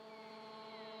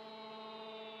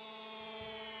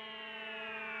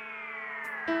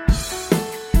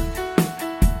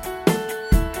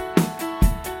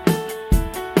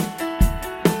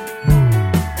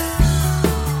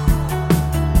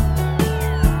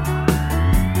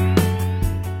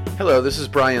Hello, this is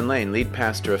Brian Lane, lead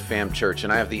pastor of FAM Church,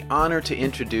 and I have the honor to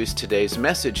introduce today's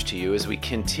message to you as we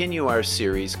continue our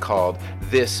series called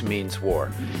This Means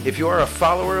War. If you are a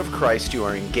follower of Christ, you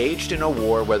are engaged in a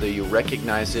war whether you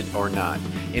recognize it or not.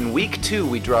 In week 2,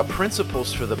 we draw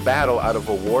principles for the battle out of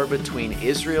a war between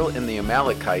Israel and the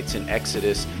Amalekites in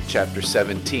Exodus chapter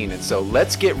 17. And so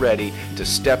let's get ready to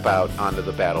step out onto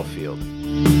the battlefield.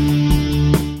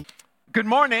 Good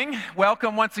morning.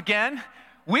 Welcome once again.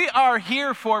 We are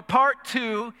here for part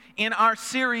 2 in our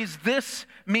series, This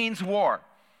Means War.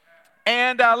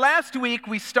 And last week,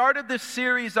 we started this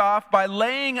series off by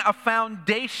laying a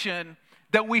foundation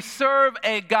that we serve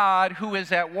a God who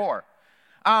is at war.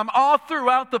 All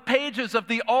throughout the pages of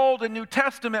the Old and New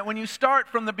Testament, when you start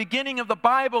from the beginning of the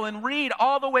Bible and read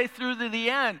all the way through to the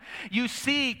end, you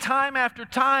see time after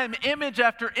time, image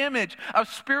after image of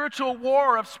spiritual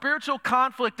war, of spiritual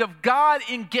conflict, of God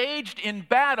engaged in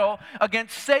battle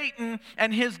against Satan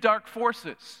and his dark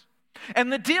forces.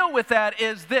 And the deal with that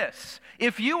is this: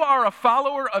 if you are a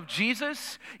follower of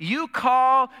Jesus, you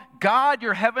call God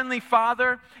your heavenly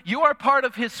Father, you are part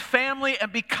of his family,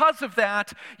 and because of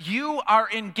that, you are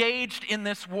engaged in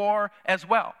this war as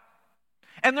well.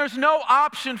 And there's no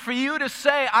option for you to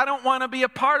say, I don't want to be a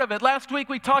part of it. Last week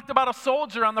we talked about a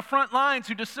soldier on the front lines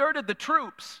who deserted the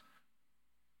troops.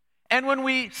 And when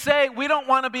we say we don't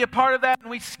want to be a part of that, and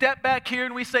we step back here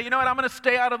and we say, you know what, I'm going to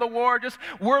stay out of the war,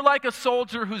 we're like a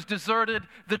soldier who's deserted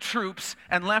the troops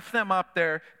and left them up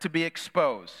there to be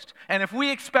exposed. And if we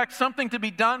expect something to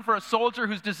be done for a soldier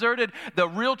who's deserted the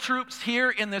real troops here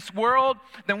in this world,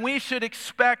 then we should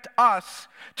expect us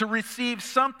to receive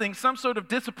something, some sort of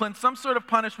discipline, some sort of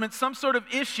punishment, some sort of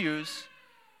issues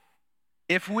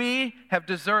if we have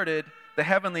deserted the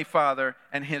Heavenly Father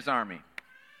and his army.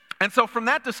 And so from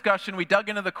that discussion, we dug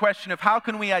into the question of how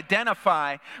can we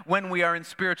identify when we are in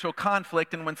spiritual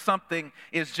conflict and when something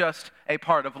is just a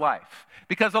part of life.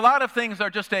 Because a lot of things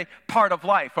are just a part of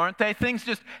life, aren't they? Things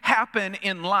just happen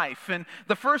in life. And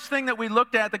the first thing that we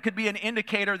looked at that could be an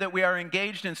indicator that we are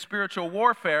engaged in spiritual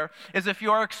warfare is if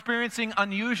you are experiencing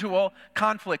unusual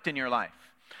conflict in your life.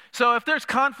 So if there's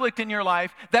conflict in your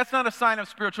life, that's not a sign of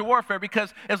spiritual warfare,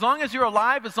 because as long as you're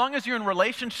alive, as long as you're in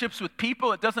relationships with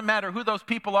people, it doesn't matter who those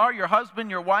people are, your husband,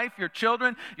 your wife, your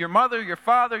children, your mother, your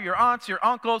father, your aunts, your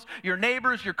uncles, your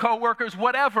neighbors, your coworkers,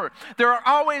 whatever. There are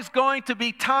always going to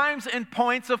be times and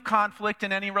points of conflict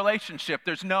in any relationship.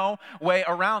 There's no way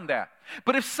around that.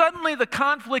 But if suddenly the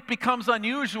conflict becomes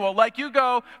unusual, like you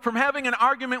go from having an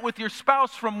argument with your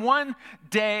spouse from one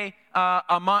day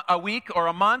a week or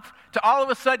a month to all of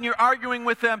a sudden you're arguing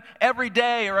with them every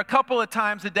day or a couple of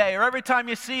times a day, or every time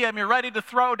you see them you're ready to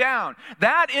throw down,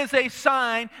 that is a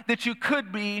sign that you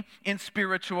could be in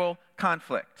spiritual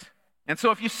conflict. And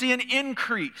so if you see an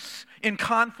increase in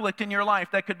conflict in your life,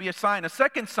 that could be a sign. A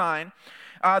second sign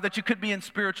that you could be in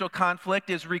spiritual conflict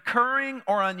is recurring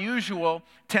or unusual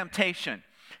temptation.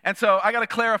 And so I got to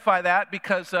clarify that,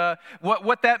 because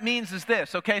what that means is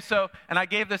this, okay? So, and I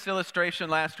gave this illustration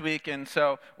last week, and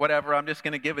so whatever, I'm just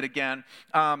going to give it again.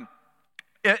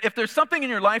 If there's something in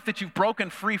your life that you've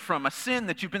broken free from, a sin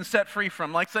that you've been set free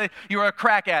from, like say you're a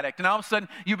crack addict and all of a sudden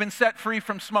you've been set free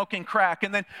from smoking crack,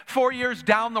 and then 4 years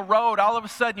down the road, all of a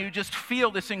sudden you just feel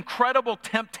this incredible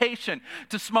temptation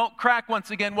to smoke crack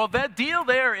once again. Well, that deal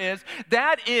there is,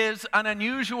 that is an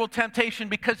unusual temptation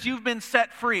because you've been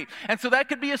set free. And so that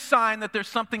could be a sign that there's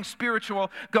something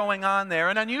spiritual going on there.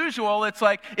 And unusual, it's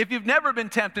like if you've never been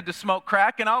tempted to smoke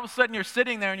crack and all of a sudden you're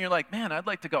sitting there and you're like, man, I'd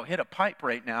like to go hit a pipe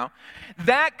right now.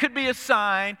 That could be a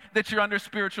sign that you're under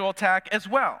spiritual attack as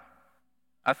well.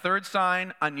 A third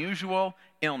sign, unusual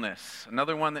illness.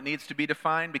 Another one that needs to be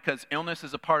defined, because illness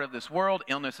is a part of this world.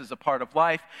 Illness is a part of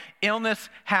life. Illness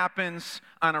happens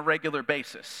on a regular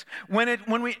basis. When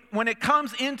it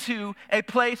comes into a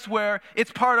place where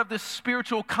it's part of this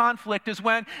spiritual conflict is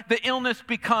when the illness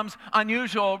becomes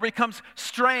unusual, becomes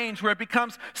strange, where it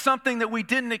becomes something that we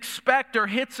didn't expect or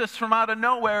hits us from out of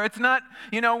nowhere. It's not,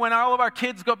 when all of our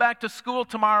kids go back to school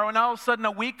tomorrow and all of a sudden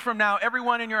a week from now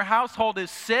everyone in your household is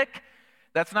sick.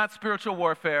 That's not spiritual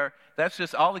warfare. That's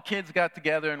just all the kids got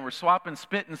together and we're swapping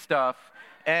spit and stuff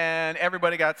and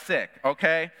everybody got sick,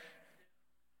 okay?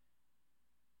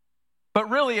 But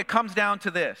really it comes down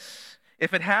to this.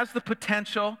 If it has the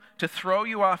potential to throw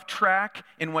you off track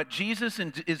in what Jesus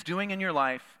is doing in your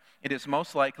life, it is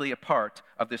most likely a part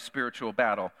of this spiritual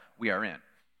battle we are in.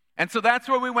 And so that's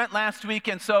where we went last week,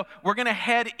 and so we're going to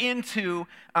head into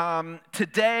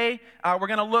today. We're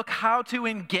going to look how to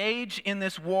engage in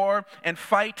this war and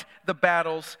fight the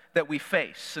battles that we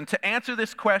face. And to answer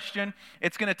this question,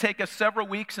 it's going to take us several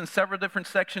weeks and several different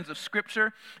sections of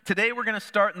Scripture. Today we're going to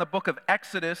start in the book of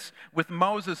Exodus with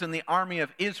Moses and the army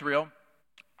of Israel.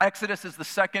 Exodus is the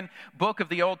second book of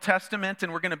the Old Testament,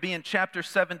 and we're going to be in chapter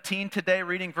 17 today,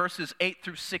 reading verses 8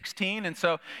 through 16. And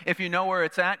so if you know where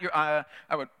it's at, I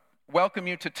would welcome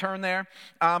you to turn there.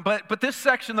 But this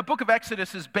section, the book of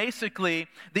Exodus, is basically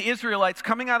the Israelites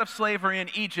coming out of slavery in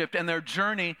Egypt and their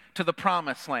journey to the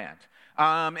Promised Land.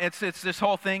 It's this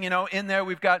whole thing, in there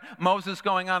we've got Moses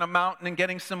going on a mountain and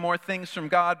getting some more things from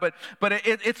God, but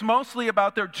it's mostly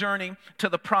about their journey to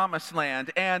the Promised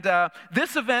Land. And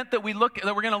this event that we're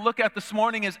going to look at this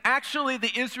morning is actually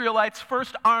the Israelites'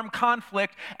 first armed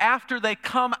conflict after they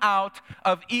come out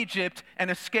of Egypt and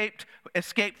escaped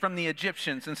from the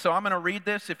Egyptians. And so I'm going to read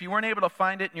this. If you weren't able to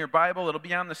find it in your Bible, it'll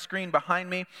be on the screen behind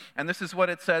me. And this is what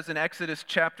it says in Exodus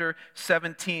chapter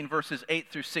 17, verses 8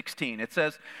 through 16. It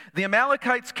says, "The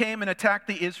Amalekites came and attacked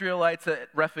the Israelites at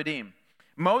Rephidim.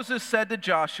 Moses said to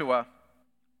Joshua,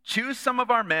 'Choose some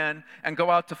of our men and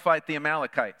go out to fight the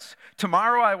Amalekites.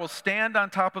 Tomorrow I will stand on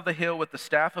top of the hill with the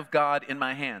staff of God in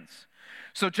my hands.'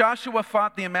 So Joshua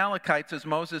fought the Amalekites as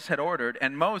Moses had ordered,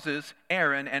 and Moses,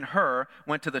 Aaron, and Hur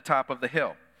went to the top of the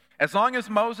hill. As long as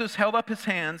Moses held up his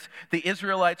hands, the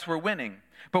Israelites were winning.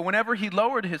 But whenever he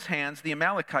lowered his hands, the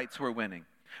Amalekites were winning.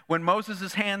 When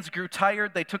Moses' hands grew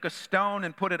tired, they took a stone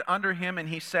and put it under him, and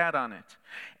he sat on it.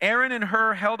 Aaron and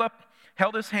Hur held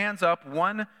his hands up,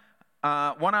 one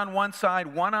on one side,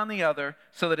 one on the other,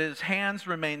 so that his hands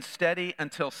remained steady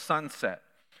until sunset.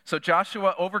 So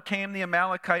Joshua overcame the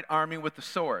Amalekite army with the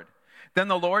sword. Then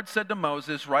the Lord said to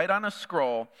Moses, write this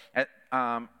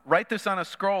on a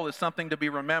scroll as something to be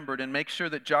remembered, and make sure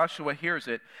that Joshua hears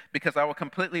it, because I will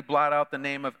completely blot out the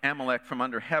name of Amalek from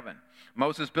under heaven."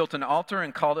 Moses built an altar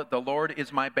and called it, "The Lord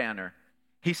is my banner."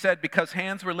 He said, "Because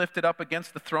hands were lifted up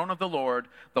against the throne of the Lord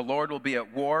will be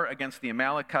at war against the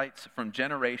Amalekites from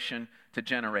generation to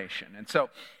generation." And so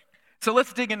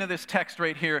let's dig into this text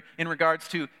right here in regards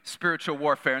to spiritual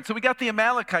warfare. And so we got the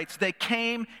Amalekites. They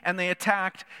came and they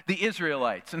attacked the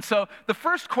Israelites. And so the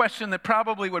first question that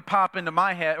probably would pop into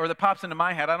my head, or that pops into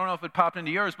my head, I don't know if it popped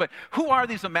into yours, but who are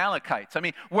these Amalekites? I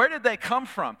mean, where did they come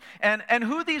from? And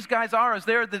who these guys are is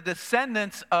they're the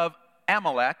descendants of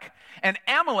Amalek. And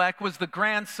Amalek was the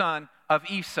grandson of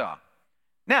Esau.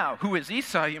 Now, who is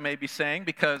Esau, you may be saying,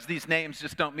 because these names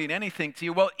just don't mean anything to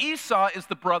you. Well, Esau is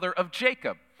the brother of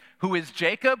Jacob. Who is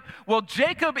Jacob? Well,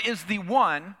 Jacob is the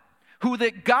one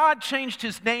that God changed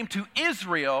his name to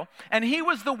Israel, and he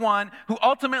was the one who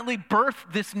ultimately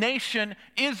birthed this nation,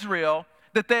 Israel,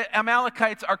 that the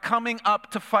Amalekites are coming up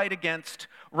to fight against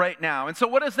right now. And so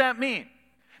what does that mean?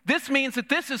 This means that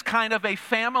this is kind of a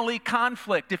family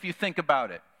conflict, if you think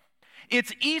about it.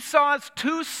 It's Esau's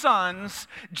two sons,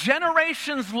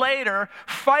 generations later,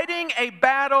 fighting a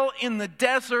battle in the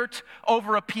desert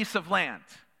over a piece of land.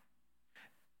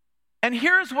 And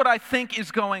here's what I think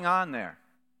is going on there.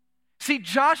 See,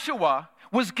 Jacob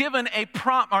was given a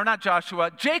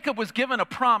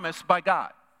promise by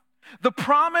God. The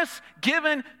promise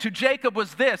given to Jacob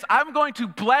was this: I'm going to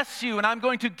bless you, and I'm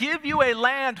going to give you a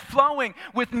land flowing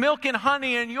with milk and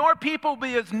honey, and your people will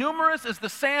be as numerous as the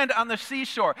sand on the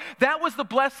seashore. That was the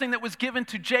blessing that was given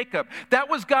to Jacob. That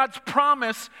was God's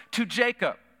promise to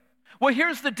Jacob. Well,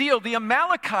 here's the deal. The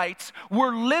Amalekites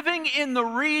were living in the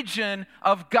region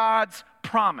of God's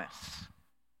promise.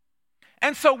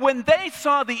 And so when they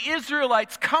saw the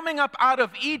Israelites coming up out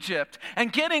of Egypt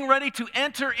and getting ready to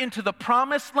enter into the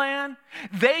Promised Land,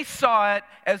 they saw it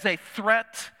as a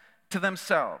threat to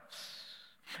themselves.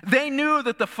 They knew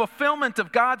that the fulfillment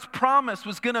of God's promise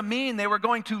was going to mean they were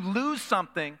going to lose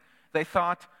something they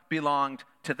thought belonged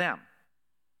to them.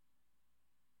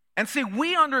 And see,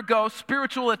 we undergo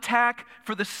spiritual attack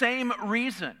for the same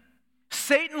reason.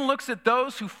 Satan looks at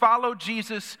those who follow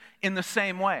Jesus in the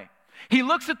same way. He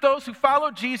looks at those who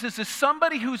follow Jesus as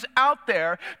somebody who's out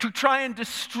there to try and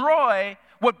destroy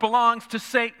what belongs to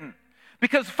Satan.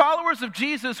 Because followers of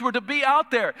Jesus were to be out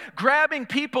there grabbing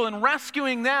people and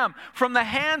rescuing them from the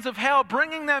hands of hell,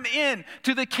 bringing them in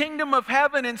to the kingdom of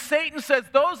heaven. And Satan says,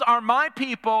 those are my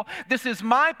people. This is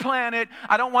my planet.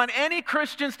 I don't want any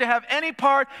Christians to have any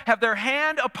part, have their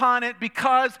hand upon it,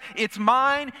 because it's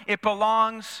mine. It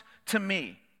belongs to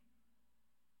me.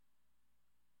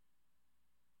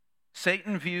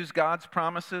 Satan views God's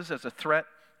promises as a threat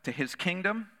to his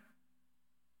kingdom.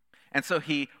 And so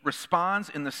he responds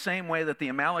in the same way that the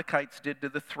Amalekites did to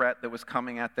the threat that was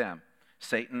coming at them.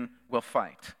 Satan will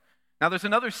fight. Now, there's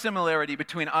another similarity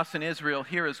between us and Israel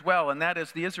here as well, and that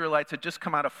is the Israelites had just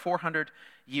come out of 400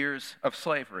 years of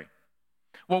slavery.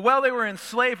 Well, while they were in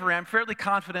slavery, I'm fairly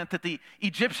confident that the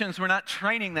Egyptians were not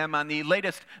training them on the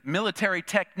latest military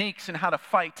techniques and how to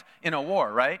fight in a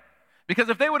war, right? Because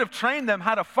if they would have trained them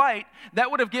how to fight, that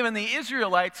would have given the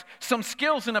Israelites some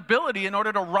skills and ability in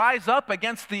order to rise up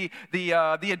against the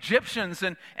Egyptians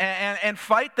and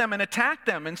fight them and attack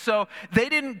them. And so they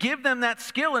didn't give them that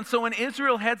skill. And so when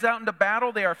Israel heads out into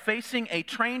battle, they are facing a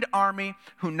trained army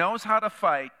who knows how to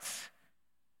fight,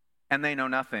 and they know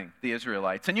nothing, the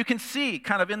Israelites. And you can see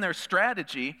kind of in their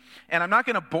strategy, and I'm not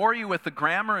going to bore you with the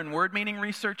grammar and word meaning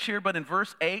research here, but in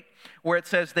verse 8, where it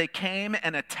says they came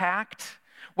and attacked,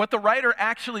 what the writer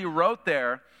actually wrote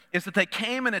there is that they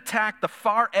came and attacked the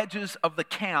far edges of the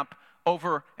camp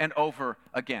over and over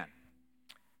again.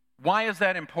 Why is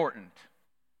that important?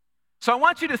 So I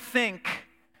want you to think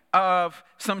of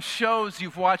some shows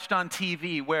you've watched on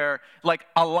TV where like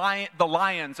the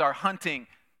lions are hunting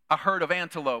a herd of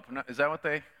antelope. Is that what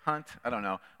they hunt? I don't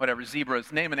know. Whatever,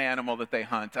 zebras, name an animal that they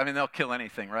hunt. I mean, they'll kill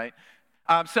anything, right?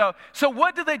 So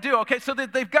what do they do? Okay, so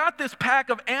they've got this pack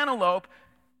of antelope.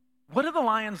 What do the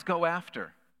lions go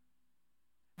after?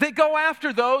 They go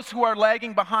after those who are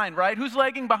lagging behind, right? Who's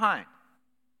lagging behind?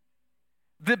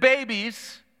 The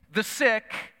babies, the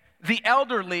sick, the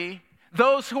elderly,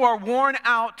 those who are worn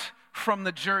out from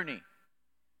the journey.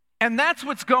 And that's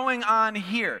what's going on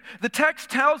here. The text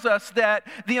tells us that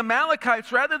the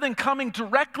Amalekites, rather than coming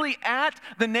directly at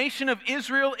the nation of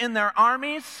Israel in their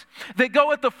armies, they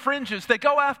go at the fringes. They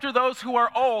go after those who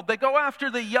are old. They go after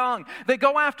the young. They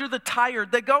go after the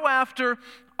tired. They go after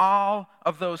all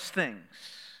of those things.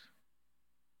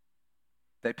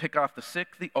 They pick off the sick,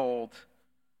 the old,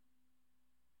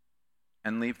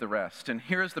 and leave the rest. And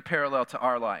here's the parallel to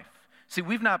our life. See,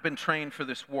 we've not been trained for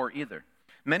this war either.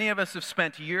 Many of us have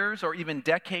spent years or even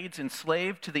decades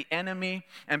enslaved to the enemy,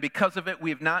 and because of it, we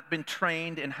have not been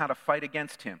trained in how to fight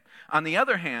against him. On the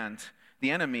other hand, the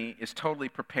enemy is totally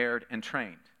prepared and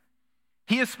trained.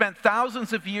 He has spent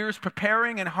thousands of years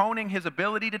preparing and honing his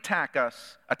ability to attack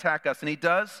us, and he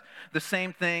does the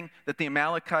same thing that the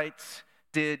Amalekites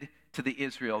did to the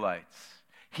Israelites.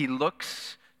 He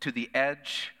looks to the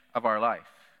edge of our life.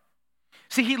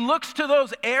 See, he looks to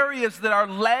those areas that are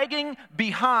lagging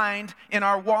behind in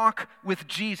our walk with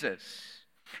Jesus.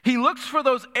 He looks for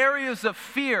those areas of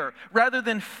fear rather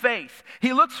than faith.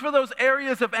 He looks for those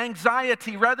areas of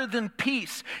anxiety rather than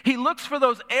peace. He looks for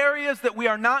those areas that we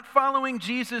are not following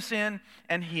Jesus in,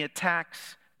 and he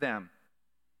attacks them.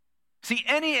 See,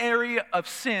 any area of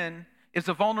sin is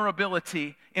a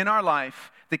vulnerability in our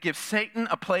life that gives Satan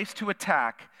a place to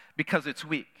attack because it's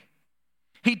weak.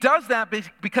 He does that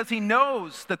because he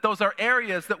knows that those are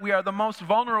areas that we are the most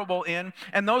vulnerable in,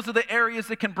 and those are the areas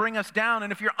that can bring us down.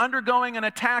 And if you're undergoing an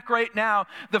attack right now,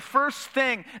 the first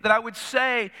thing that I would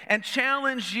say and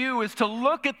challenge you is to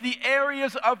look at the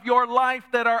areas of your life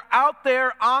that are out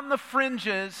there on the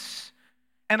fringes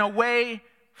and away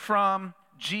from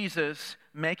Jesus,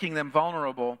 making them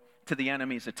vulnerable to the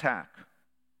enemy's attack.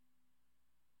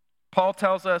 Paul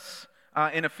tells us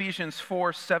in Ephesians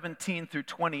 4:17 through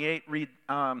 28,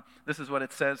 this is what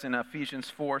it says in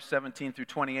Ephesians 4:17 through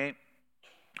 28.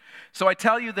 So I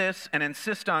tell you this and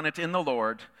insist on it in the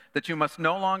Lord, that you must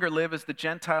no longer live as the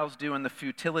Gentiles do in the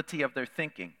futility of their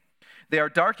thinking. They are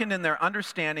darkened in their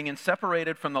understanding and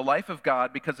separated from the life of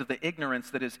God because of the ignorance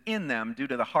that is in them due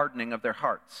to the hardening of their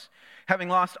hearts. Having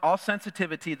lost all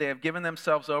sensitivity, they have given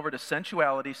themselves over to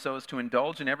sensuality so as to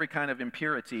indulge in every kind of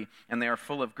impurity, and they are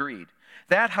full of greed.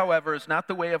 That, however, is not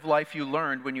the way of life you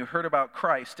learned when you heard about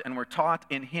Christ and were taught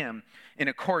in him in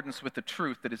accordance with the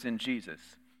truth that is in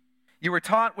Jesus. You were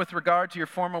taught with regard to your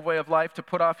former way of life to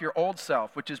put off your old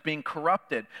self, which is being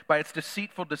corrupted by its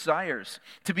deceitful desires,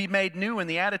 to be made new in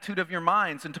the attitude of your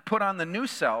minds, and to put on the new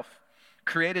self,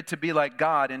 created to be like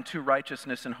God in true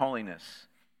righteousness and holiness.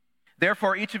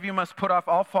 Therefore, each of you must put off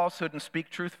all falsehood and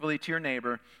speak truthfully to your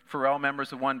neighbor, for we're all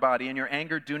members of one body. In your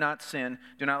anger, do not sin.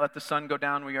 Do not let the sun go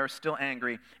down when you are still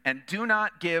angry. And do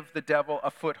not give the devil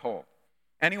a foothold.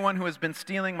 Anyone who has been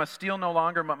stealing must steal no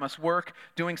longer, but must work,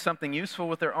 doing something useful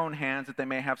with their own hands, that they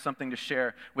may have something to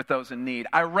share with those in need.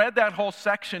 I read that whole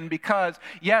section because,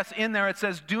 yes, in there it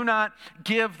says, do not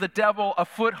give the devil a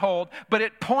foothold, but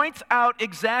it points out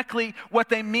exactly what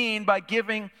they mean by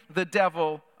giving the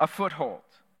devil a foothold.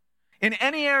 In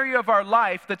any area of our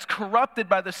life that's corrupted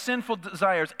by the sinful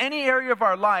desires, any area of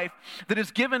our life that is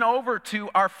given over to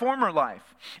our former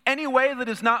life, any way that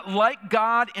is not like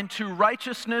God into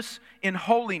righteousness in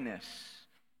holiness,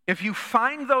 If you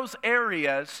find those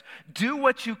areas, do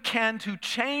what you can to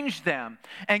change them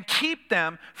and keep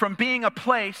them from being a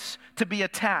place to be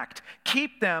attacked.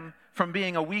 Keep them from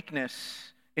being a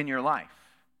weakness in your life.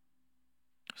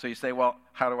 So you say, well,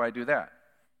 how do I do that?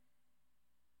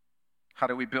 How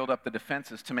do we build up the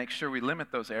defenses to make sure we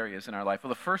limit those areas in our life? Well,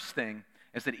 the first thing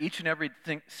is that each and every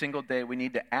single day we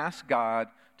need to ask God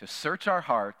to search our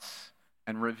hearts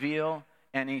and reveal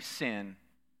any sin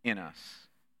in us.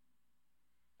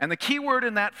 And the key word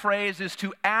in that phrase is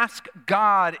to ask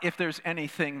God if there's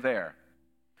anything there.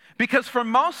 Because for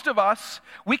most of us,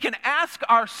 we can ask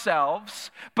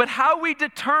ourselves, but how we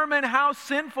determine how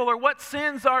sinful or what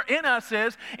sins are in us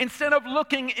is, instead of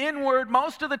looking inward,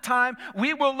 most of the time,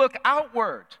 we will look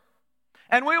outward.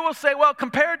 And we will say, well,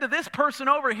 compared to this person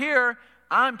over here,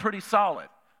 I'm pretty solid.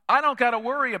 I don't got to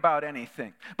worry about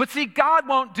anything. But see, God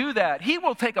won't do that. He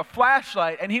will take a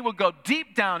flashlight and He will go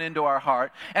deep down into our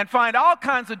heart and find all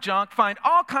kinds of junk, find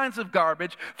all kinds of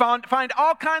garbage, find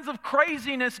all kinds of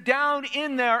craziness down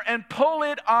in there and pull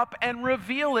it up and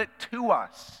reveal it to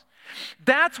us.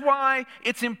 That's why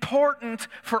it's important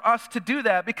for us to do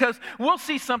that, because we'll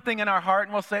see something in our heart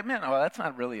and we'll say, man, well, that's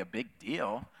not really a big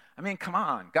deal. I mean, come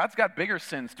on. God's got bigger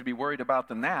sins to be worried about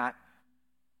than that.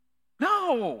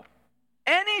 No.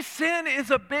 Any sin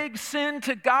is a big sin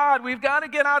to God. We've got to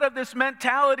get out of this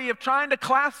mentality of trying to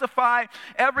classify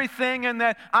everything and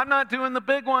that I'm not doing the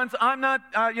big ones. I'm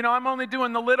only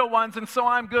doing the little ones, and so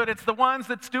I'm good. It's the ones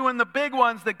that's doing the big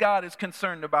ones that God is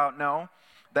concerned about. No,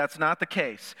 that's not the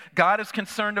case. God is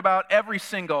concerned about every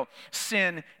single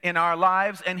sin in our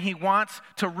lives, and He wants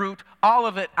to root all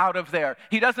of it out of there.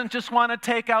 He doesn't just want to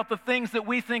take out the things that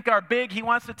we think are big. He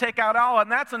wants to take out all, and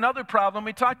that's another problem.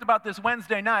 We talked about this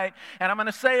Wednesday night, and I'm going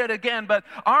to say it again, but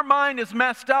our mind is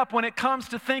messed up when it comes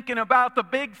to thinking about the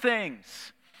big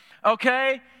things,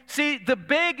 okay? See, the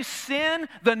big sin,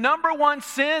 the number one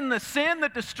sin, the sin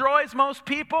that destroys most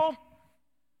people,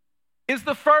 is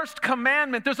the first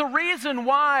commandment. There's a reason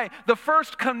why the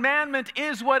first commandment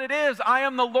is what it is. I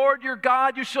am the Lord your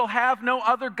God. You shall have no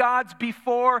other gods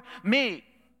before me.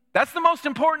 That's the most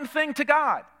important thing to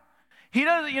God. He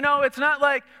doesn't, it's not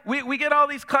like we get all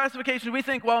these classifications. We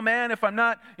think, well, man, if I'm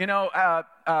not,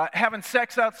 having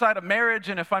sex outside of marriage,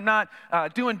 and if I'm not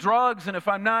doing drugs, and if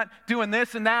I'm not doing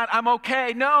this and that, I'm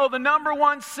okay. No, the number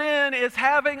one sin is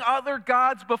having other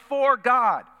gods before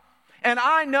God. And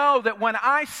I know that when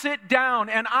I sit down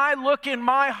and I look in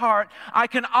my heart, I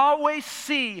can always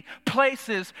see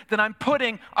places that I'm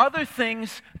putting other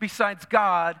things besides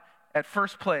God at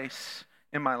first place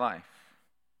in my life.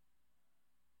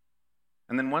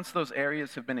 And then once those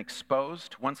areas have been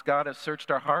exposed, once God has searched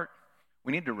our heart,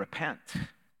 we need to repent.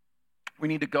 We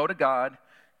need to go to God,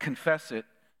 confess it,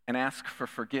 and ask for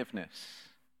forgiveness.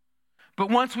 But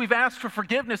once we've asked for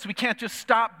forgiveness, we can't just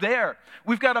stop there.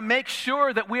 We've got to make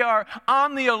sure that we are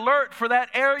on the alert for that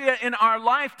area in our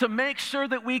life to make sure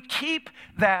that we keep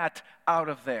that out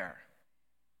of there.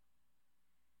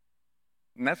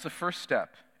 And that's the first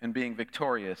step in being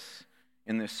victorious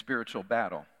in this spiritual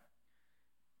battle.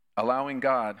 Allowing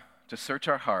God to search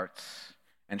our hearts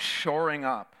and shoring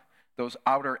up those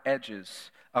outer edges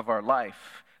of our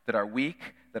life that are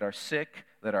weak, that are sick,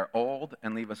 that are old,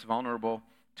 and leave us vulnerable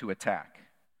to attack.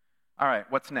 All right,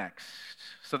 what's next?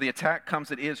 So the attack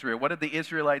comes at Israel. What did the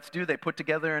Israelites do? They put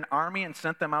together an army and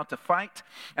sent them out to fight,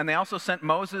 and they also sent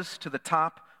Moses to the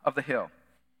top of the hill.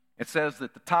 It says that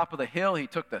at the top of the hill, he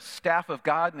took the staff of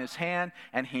God in his hand,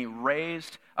 and he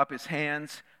raised up his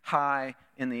hands high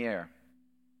in the air.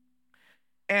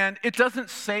 And it doesn't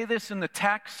say this in the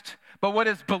text, but what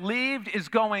is believed is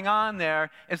going on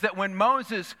there is that when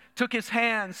Moses took his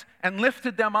hands and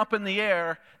lifted them up in the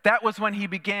air, that was when he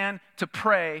began to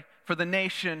pray for the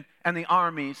nation and the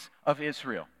armies of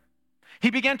Israel.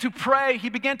 He began to pray, he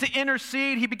began to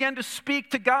intercede, he began to speak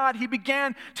to God, he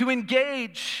began to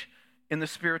engage in the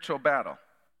spiritual battle.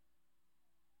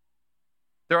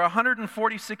 There are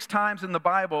 146 times in the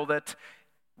Bible that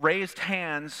raised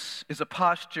hands is a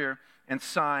posture and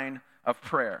sign of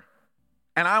prayer.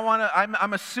 And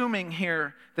I'm assuming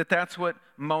here that that's what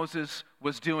Moses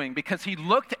was doing, because he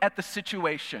looked at the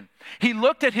situation. He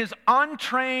looked at his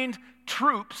untrained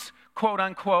troops, quote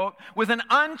unquote, with an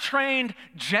untrained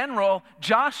general,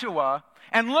 Joshua,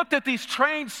 and looked at these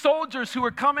trained soldiers who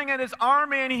were coming in his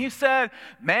army, and he said,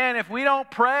 man, if we don't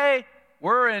pray,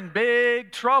 we're in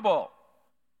big trouble.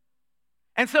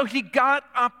 And so he got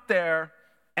up there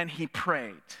and he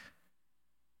prayed.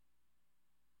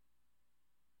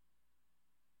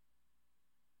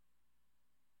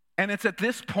 And it's at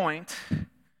this point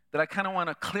that I kind of want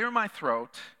to clear my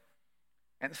throat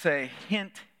and say,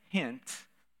 hint, hint,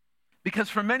 Because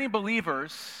for many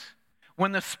believers,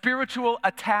 when the spiritual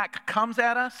attack comes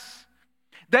at us,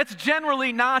 that's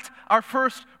generally not our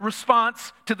first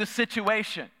response to the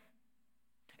situation.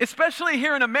 Especially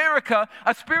here in America,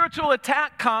 a spiritual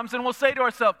attack comes and we'll say to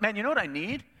ourselves, man, you know what I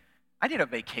need? I need a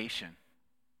vacation.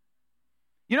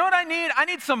 You know what I need? I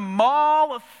need some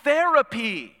mall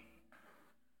therapy.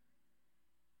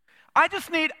 I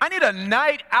need a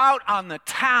night out on the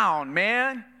town,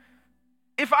 man.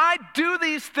 If I do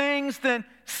these things, then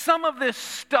some of this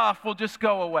stuff will just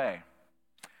go away.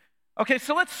 Okay,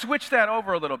 so let's switch that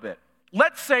over a little bit.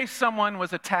 Let's say someone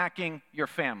was attacking your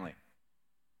family.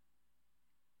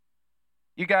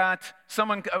 You got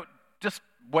someone, just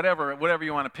whatever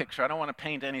you want to picture. I don't want to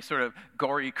paint any sort of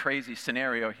gory, crazy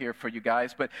scenario here for you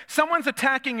guys, but someone's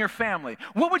attacking your family.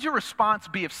 What would your response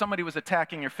be if somebody was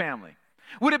attacking your family?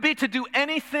 Would it be to do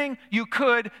anything you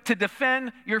could to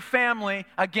defend your family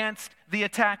against the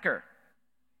attacker?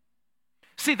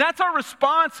 See, that's our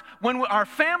response when our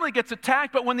family gets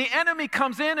attacked, but when the enemy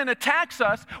comes in and attacks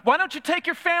us, why don't you take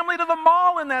your family to the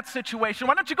mall in that situation?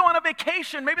 Why don't you go on a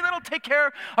vacation? Maybe that'll take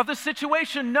care of the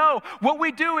situation. No, what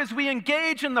we do is we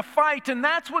engage in the fight, and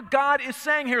that's what God is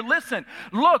saying here. Listen,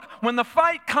 look, when the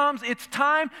fight comes, it's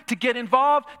time to get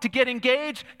involved, to get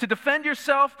engaged, to defend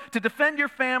yourself, to defend your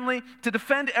family, to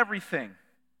defend everything.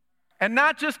 And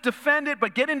not just defend it,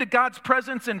 but get into God's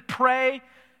presence and pray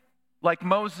like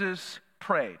Moses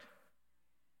prayed.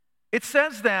 It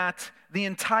says that the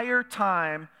entire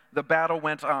time the battle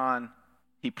went on,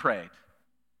 he prayed.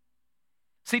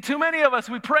 See, too many of us,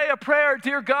 we pray a prayer,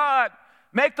 dear God,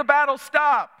 make the battle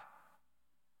stop.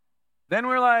 Then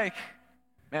we're like,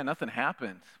 man, nothing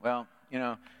happened. Well,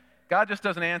 God just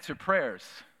doesn't answer prayers.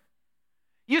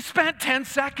 You spent 10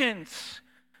 seconds.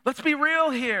 Let's be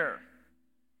real here.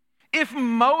 If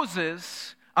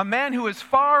Moses, a man who is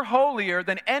far holier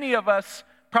than any of us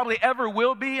probably ever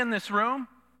will be in this room,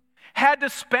 had to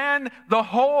spend the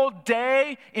whole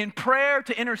day in prayer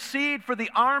to intercede for the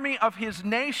army of his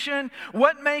nation,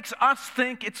 what makes us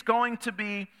think it's going to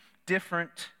be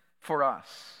different for us?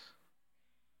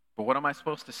 But what am I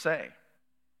supposed to say?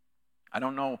 I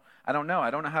don't know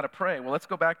how to pray. Well, let's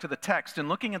go back to the text. And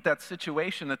looking at that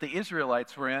situation that the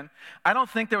Israelites were in, I don't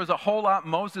think there was a whole lot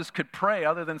Moses could pray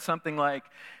other than something like,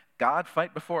 God,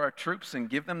 fight before our troops and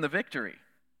give them the victory.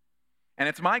 And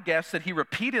it's my guess that he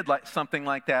repeated something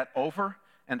like that over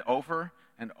and over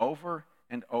and over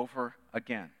and over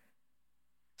again.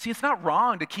 See, it's not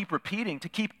wrong to keep repeating, to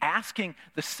keep asking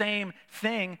the same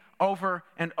thing over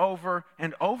and over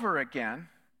and over again.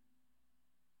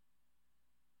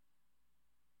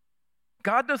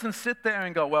 God doesn't sit there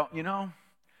and go, well,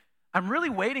 I'm really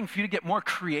waiting for you to get more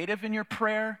creative in your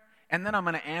prayer, and then I'm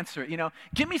going to answer it.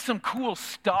 Give me some cool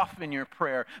stuff in your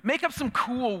prayer. Make up some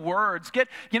cool words.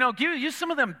 Use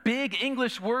some of them big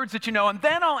English words that you know, and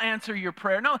then I'll answer your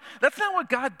prayer. No, that's not what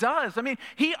God does.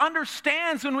 He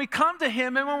understands when we come to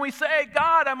him and when we say,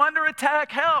 God, I'm under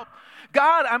attack, help.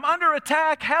 God, I'm under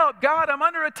attack, help. God, I'm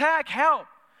under attack, help.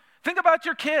 Think about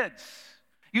your kids.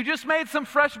 You just made some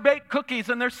fresh baked cookies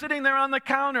and they're sitting there on the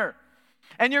counter,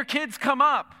 and your kids come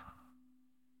up.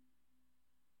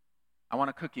 I want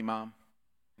a cookie, Mom.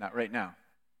 Not right now.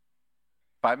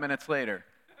 5 minutes later,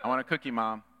 I want a cookie,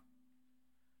 Mom.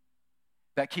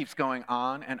 That keeps going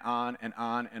on and on and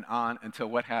on and on until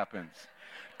what happens?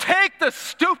 Take the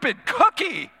stupid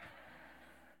cookie!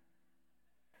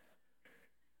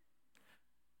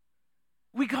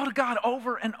 We go to God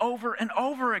over and over and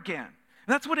over again.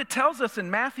 And that's what it tells us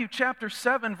in Matthew chapter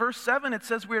 7, verse 7. It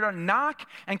says we're to knock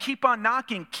and keep on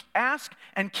knocking, ask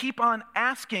and keep on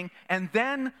asking, and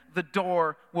then the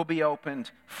door will be opened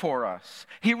for us.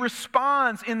 He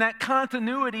responds in that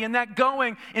continuity, in that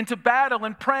going into battle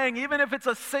and praying, even if it's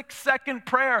a 6-second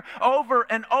prayer, over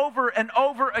and over and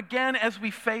over again as we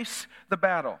face the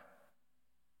battle.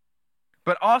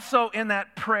 But also in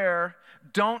that prayer,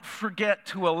 don't forget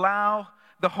to allow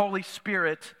the Holy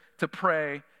Spirit to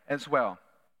pray as well.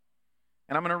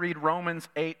 And I'm going to read Romans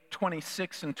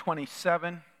 8:26 and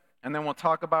 27, and then we'll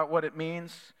talk about what it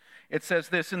means. It says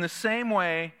this, in the same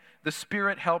way, the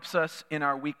Spirit helps us in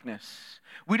our weakness.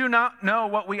 We do not know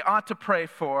what we ought to pray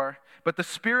for, but the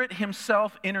Spirit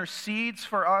himself intercedes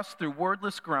for us through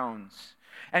wordless groans.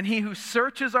 And he who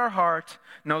searches our heart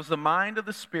knows the mind of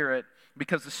the Spirit,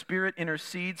 because the Spirit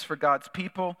intercedes for God's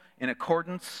people in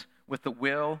accordance with the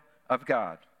will of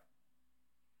God.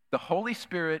 The Holy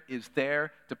Spirit is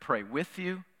there to pray with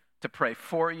you, to pray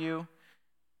for you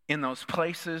in those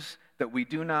places that we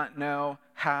do not know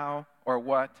how or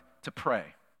what to pray.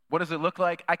 What does it look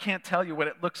like? I can't tell you what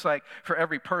it looks like for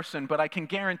every person, but I can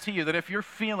guarantee you that if you're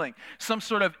feeling some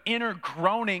sort of inner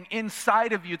groaning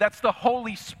inside of you, that's the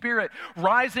Holy Spirit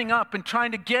rising up and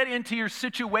trying to get into your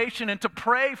situation and to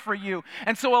pray for you.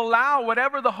 And so allow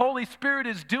whatever the Holy Spirit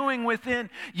is doing within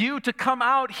you to come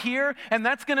out here, and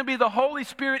that's going to be the Holy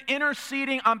Spirit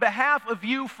interceding on behalf of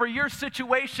you for your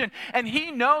situation. And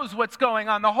He knows what's going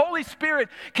on. The Holy Spirit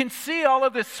can see all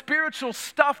of this spiritual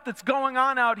stuff that's going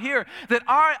on out here that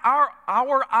our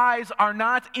eyes are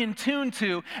not in tune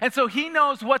to. And so He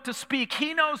knows what to speak.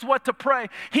 He knows what to pray.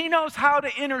 He knows how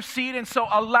to intercede. And so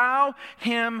allow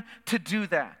Him to do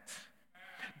that.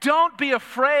 Don't be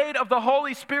afraid of the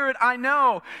Holy Spirit. I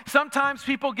know sometimes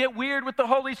people get weird with the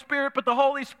Holy Spirit, but the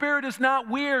Holy Spirit is not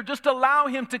weird. Just allow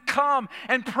Him to come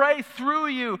and pray through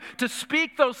you, to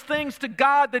speak those things to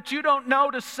God that you don't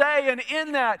know to say. And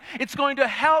in that, it's going to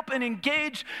help and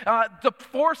engage the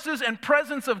forces and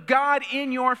presence of God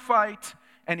in your fight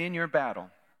and in your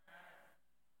battle.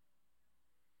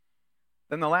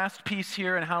 Then the last piece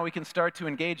here and how we can start to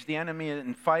engage the enemy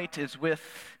and fight is with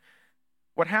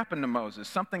what happened to Moses.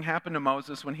 Something happened to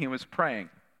Moses when he was praying.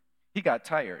 He got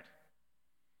tired.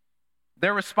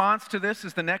 Their response to this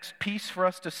is the next piece for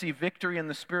us to see victory in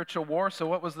the spiritual war. So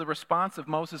what was the response of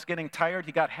Moses getting tired?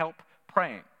 He got help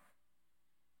praying.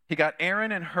 He got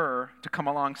Aaron and Hur to come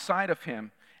alongside of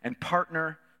him and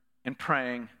partner in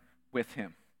praying with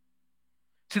him.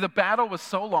 See, the battle was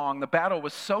so long, the battle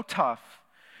was so tough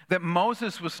that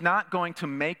Moses was not going to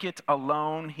make it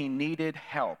alone. He needed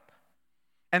help.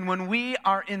 And when we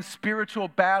are in spiritual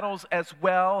battles as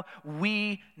well,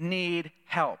 we need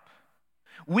help.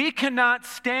 We cannot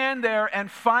stand there and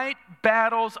fight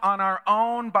battles on our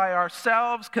own by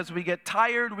ourselves because we get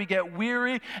tired, we get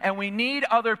weary, and we need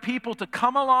other people to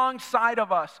come alongside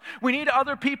of us. We need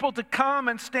other people to come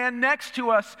and stand next to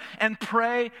us and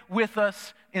pray with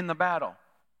us in the battle.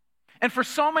 And for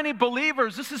so many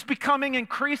believers, this is becoming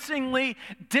increasingly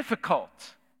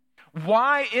difficult.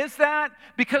 Why is that?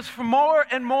 Because more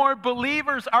and more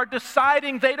believers are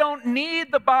deciding they don't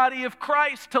need the body of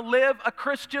Christ to live a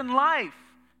Christian life.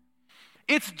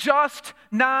 It's just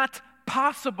not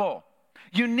possible.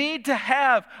 You need to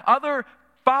have other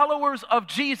followers of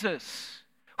Jesus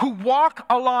who walk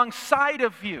alongside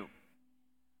of you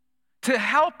to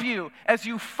help you as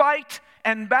you fight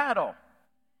and battle.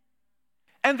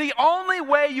 And the only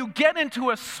way you get into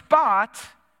a spot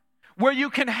where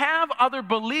you can have other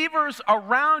believers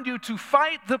around you to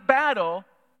fight the battle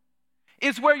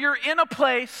is where you're in a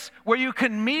place where you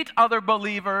can meet other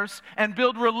believers and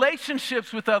build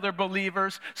relationships with other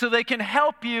believers so they can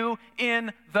help you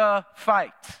in the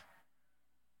fight.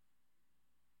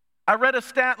 I read a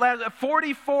stat last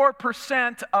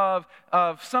 44%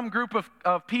 of some group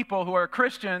of people who are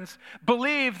Christians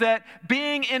believe that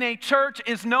being in a church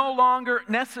is no longer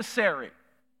necessary,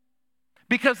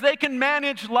 because they can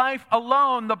manage life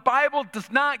alone. The Bible does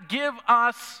not give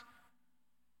us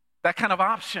that kind of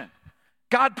option.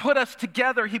 God put us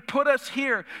together. He put us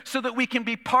here so that we can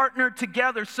be partnered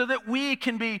together, so that we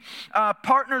can be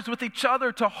partners with each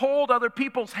other to hold other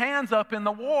people's hands up in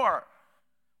the war.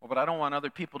 Well, but I don't want other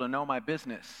people to know my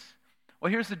business.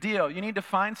 Well, here's the deal. You need to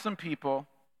find some people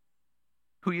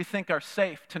who you think are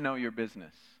safe to know your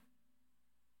business,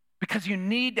 because you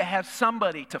need to have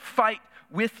somebody to fight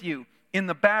with you in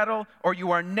the battle, or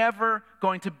you are never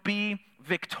going to be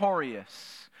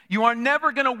victorious. You are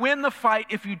never going to win the fight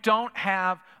if you don't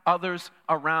have others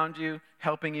around you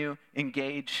helping you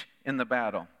engage in the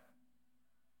battle.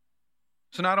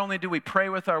 So not only do we pray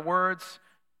with our words,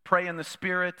 pray in the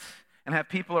Spirit, and have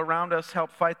people around us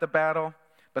help fight the battle,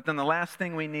 but then the last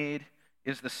thing we need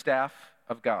is the staff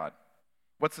of God.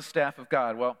 What's the staff of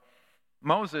God? Well,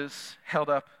 Moses held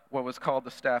up what was called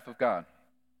the staff of God.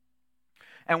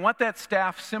 And what that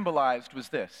staff symbolized was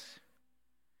this.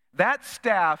 That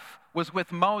staff was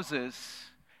with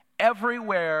Moses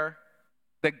everywhere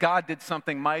that God did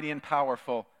something mighty and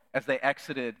powerful as they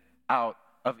exited out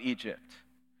of Egypt.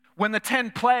 When the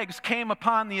 10 plagues came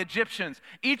upon the Egyptians,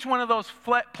 each one of those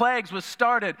plagues was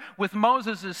started with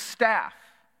Moses' staff.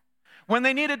 When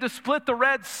they needed to split the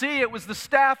Red Sea, it was the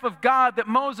staff of God that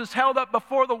Moses held up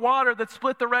before the water that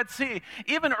split the Red Sea.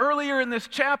 Even earlier in this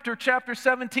chapter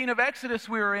 17 of Exodus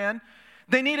we were in,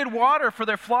 they needed water for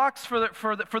their flocks, for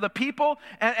the people.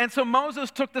 And so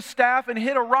Moses took the staff and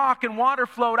hit a rock, and water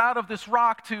flowed out of this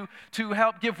rock to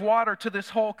help give water to this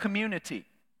whole community.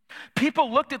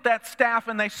 People looked at that staff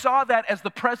and they saw that as the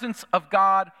presence of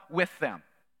God with them.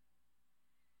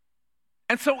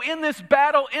 And so in this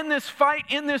battle, in this fight,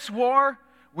 in this war,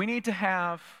 we need to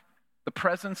have the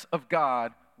presence of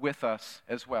God with us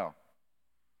as well.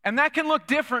 And that can look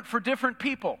different for different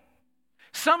people.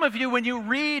 Some of you, when you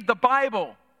read the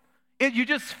Bible, you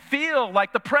just feel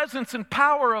like the presence and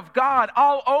power of God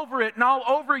all over it and all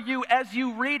over you as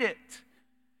you read it.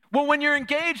 Well, when you're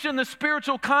engaged in the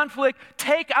spiritual conflict,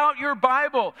 take out your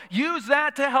Bible. Use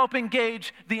that to help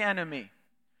engage the enemy.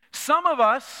 Some of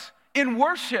us, in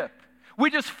worship, we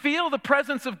just feel the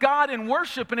presence of God in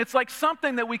worship, and it's like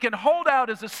something that we can hold out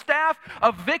as a staff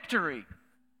of victory.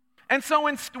 And so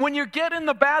when you get in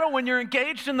the battle, when you're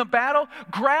engaged in the battle,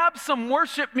 grab some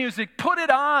worship music, put it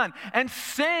on, and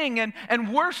sing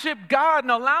and worship God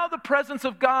and allow the presence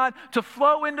of God to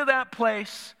flow into that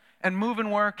place and move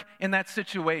and work in that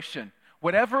situation.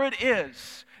 Whatever it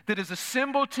is that is a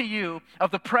symbol to you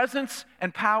of the presence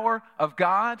and power of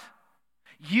God,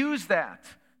 use that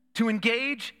to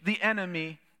engage the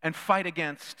enemy and fight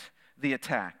against the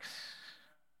attacks.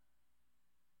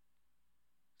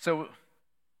 So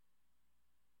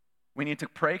we need to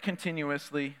pray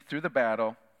continuously through the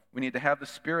battle. We need to have the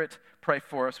Spirit pray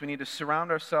for us. We need to surround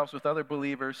ourselves with other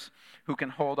believers who can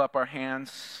hold up our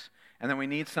hands. And then we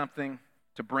need something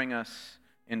to bring us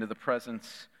into the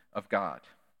presence of God.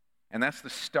 And that's the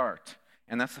start,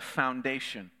 and that's the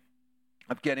foundation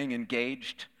of getting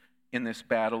engaged in this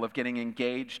battle, of getting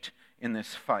engaged in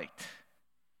this fight.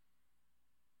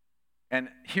 And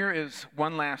here is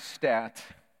one last stat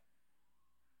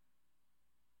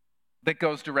that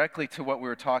goes directly to what we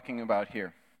were talking about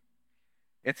here.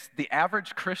 It's the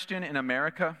average Christian in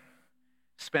America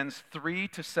spends 3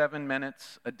 to 7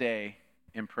 minutes a day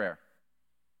in prayer.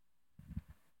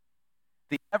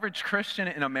 The average Christian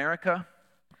in America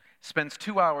spends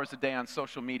 2 hours a day on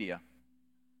social media.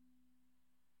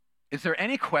 Is there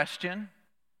any question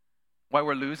why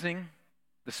we're losing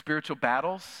the spiritual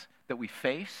battles that we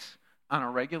face on a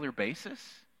regular basis?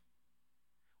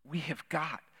 We have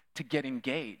got to get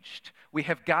engaged. We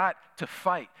have got to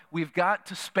fight. We've got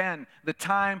to spend the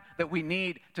time that we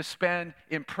need to spend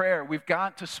in prayer. We've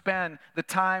got to spend the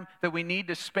time that we need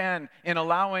to spend in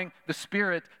allowing the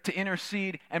Spirit to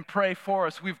intercede and pray for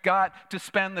us. We've got to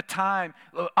spend the time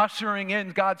ushering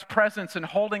in God's presence and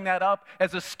holding that up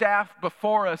as a staff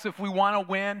before us if we want to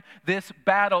win this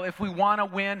battle, if we want to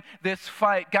win this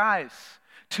fight. Guys,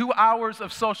 2 hours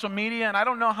of social media, and I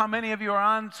don't know how many of you are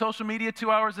on social media 2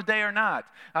 hours a day or not.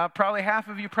 Probably half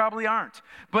of you probably aren't.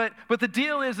 But the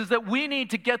deal is that we need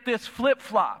to get this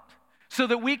flip-flopped so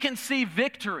that we can see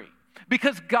victory.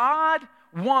 Because God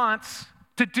wants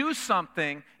to do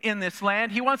something in this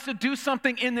land. He wants to do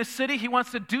something in this city. He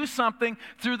wants to do something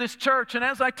through this church. And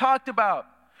as I talked about,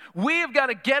 we've got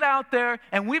to get out there,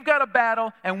 and we've got to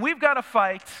battle, and we've got to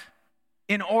fight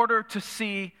in order to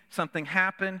see something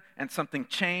happen and something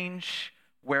change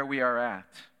where we are at.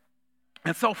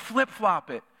 And so flip-flop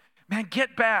it. Man,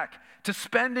 get back to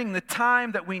spending the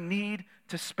time that we need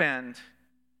to spend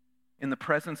in the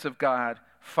presence of God,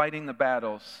 fighting the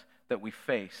battles that we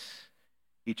face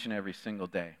each and every single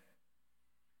day.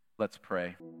 Let's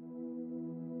pray.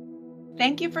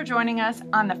 Thank you for joining us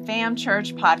on the FAM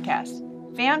Church podcast.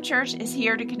 FAM Church is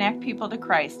here to connect people to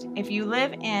Christ. If you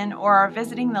live in or are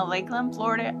visiting the Lakeland,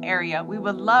 Florida area, we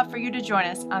would love for you to join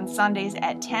us on Sundays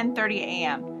at 10:30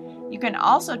 a.m. You can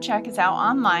also check us out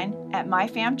online at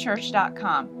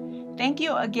myfamchurch.com. Thank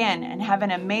you again and have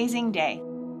an amazing day.